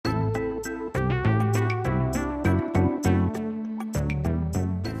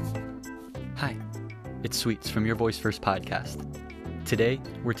it's Sweets from Your Voice First podcast. Today,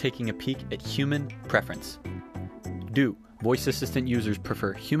 we're taking a peek at human preference. Do voice assistant users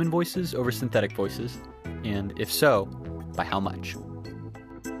prefer human voices over synthetic voices? And if so, by how much?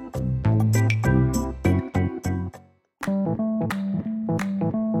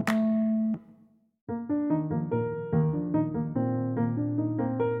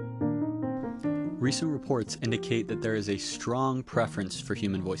 Recent reports indicate that there is a strong preference for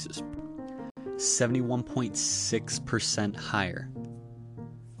human voices. 71.6% higher.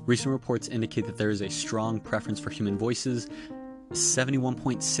 Recent reports indicate that there is a strong preference for human voices,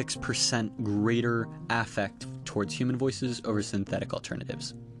 71.6% greater affect towards human voices over synthetic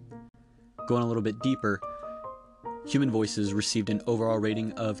alternatives. Going a little bit deeper, human voices received an overall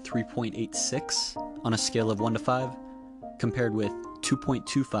rating of 3.86 on a scale of 1 to 5, compared with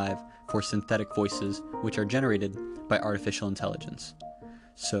 2.25 for synthetic voices, which are generated by artificial intelligence.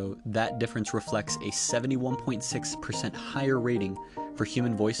 So that difference reflects a 71.6% higher rating for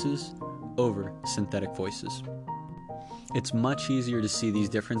human voices over synthetic voices. It's much easier to see these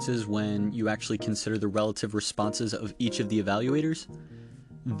differences when you actually consider the relative responses of each of the evaluators.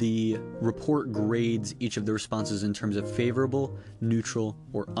 The report grades each of the responses in terms of favorable, neutral,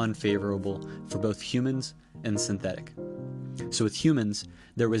 or unfavorable for both humans and synthetic. So with humans,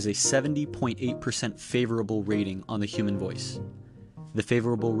 there was a 70.8% favorable rating on the human voice. The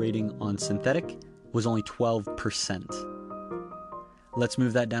favorable rating on synthetic was only 12%. Let's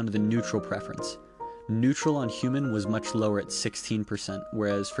move that down to the neutral preference. Neutral on human was much lower at 16%,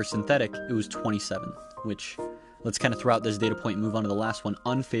 whereas for synthetic, it was 27%, which, let's kind of throw out this data point and move on to the last one.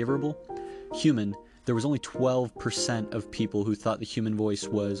 Unfavorable, human, there was only 12% of people who thought the human voice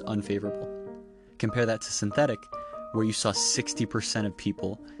was unfavorable. Compare that to synthetic, where you saw 60% of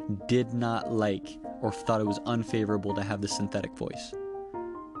people did not like or thought it was unfavorable to have the synthetic voice.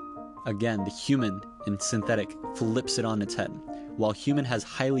 Again, the human in synthetic flips it on its head. While human has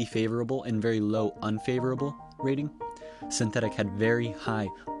highly favorable and very low unfavorable rating, synthetic had very high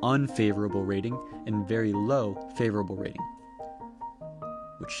unfavorable rating and very low favorable rating,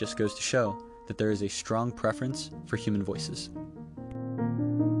 which just goes to show that there is a strong preference for human voices.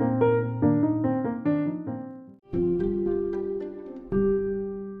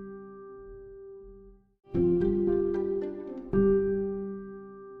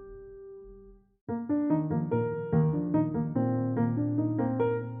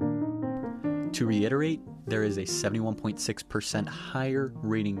 To reiterate, there is a 71.6% higher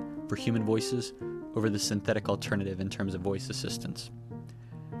rating for human voices over the synthetic alternative in terms of voice assistance.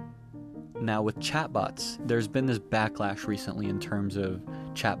 Now with chatbots, there's been this backlash recently in terms of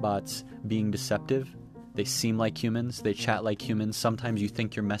chatbots being deceptive. They seem like humans, they chat like humans. Sometimes you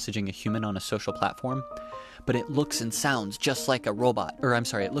think you're messaging a human on a social platform, but it looks and sounds just like a robot.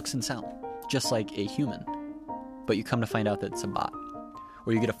 It looks and sounds just like a human. But you come to find out that it's a bot.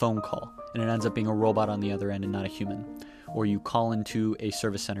 Or you get a phone call and it ends up being a robot on the other end and not a human. Or you call into a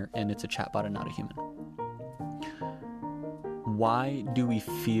service center and it's a chatbot and not a human. Why do we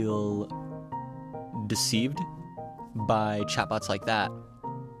feel deceived by chatbots like that,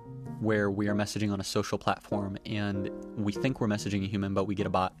 where we are messaging on a social platform and we think we're messaging a human but we get a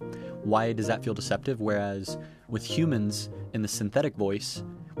bot? Why does that feel deceptive? Whereas with humans in the synthetic voice,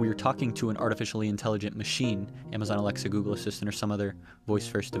 we are talking to an artificially intelligent machine, Amazon Alexa, Google Assistant, or some other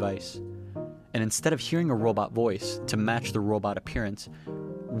voice-first device. And instead of hearing a robot voice to match the robot appearance,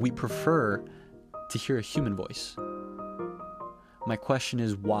 we prefer to hear a human voice. My question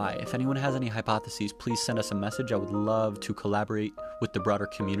is why? If anyone has any hypotheses, please send us a message. I would love to collaborate with the broader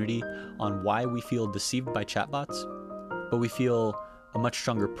community on why we feel deceived by chatbots, but we feel a much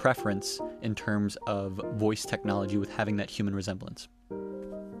stronger preference in terms of voice technology with having that human resemblance.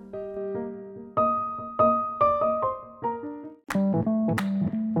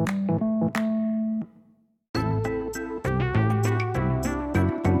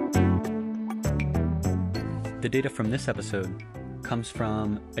 The data from this episode comes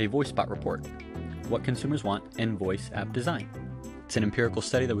from a VoiceBot report, What Consumers Want in Voice App Design. It's an empirical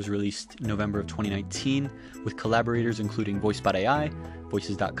study that was released November of 2019 with collaborators including VoiceBot AI,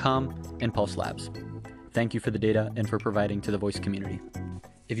 Voices.com, and Pulse Labs. Thank you for the data and for providing to the voice community.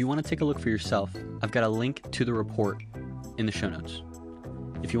 If you want to take a look for yourself, I've got a link to the report in the show notes.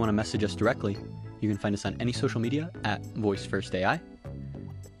 If you want to message us directly, you can find us on any social media at VoiceFirstAI.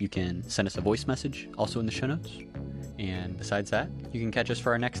 You can send us a voice message, also in the show notes. And besides that, you can catch us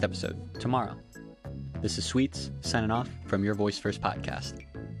for our next episode, tomorrow. This is Sweets, signing off from Your Voice First podcast.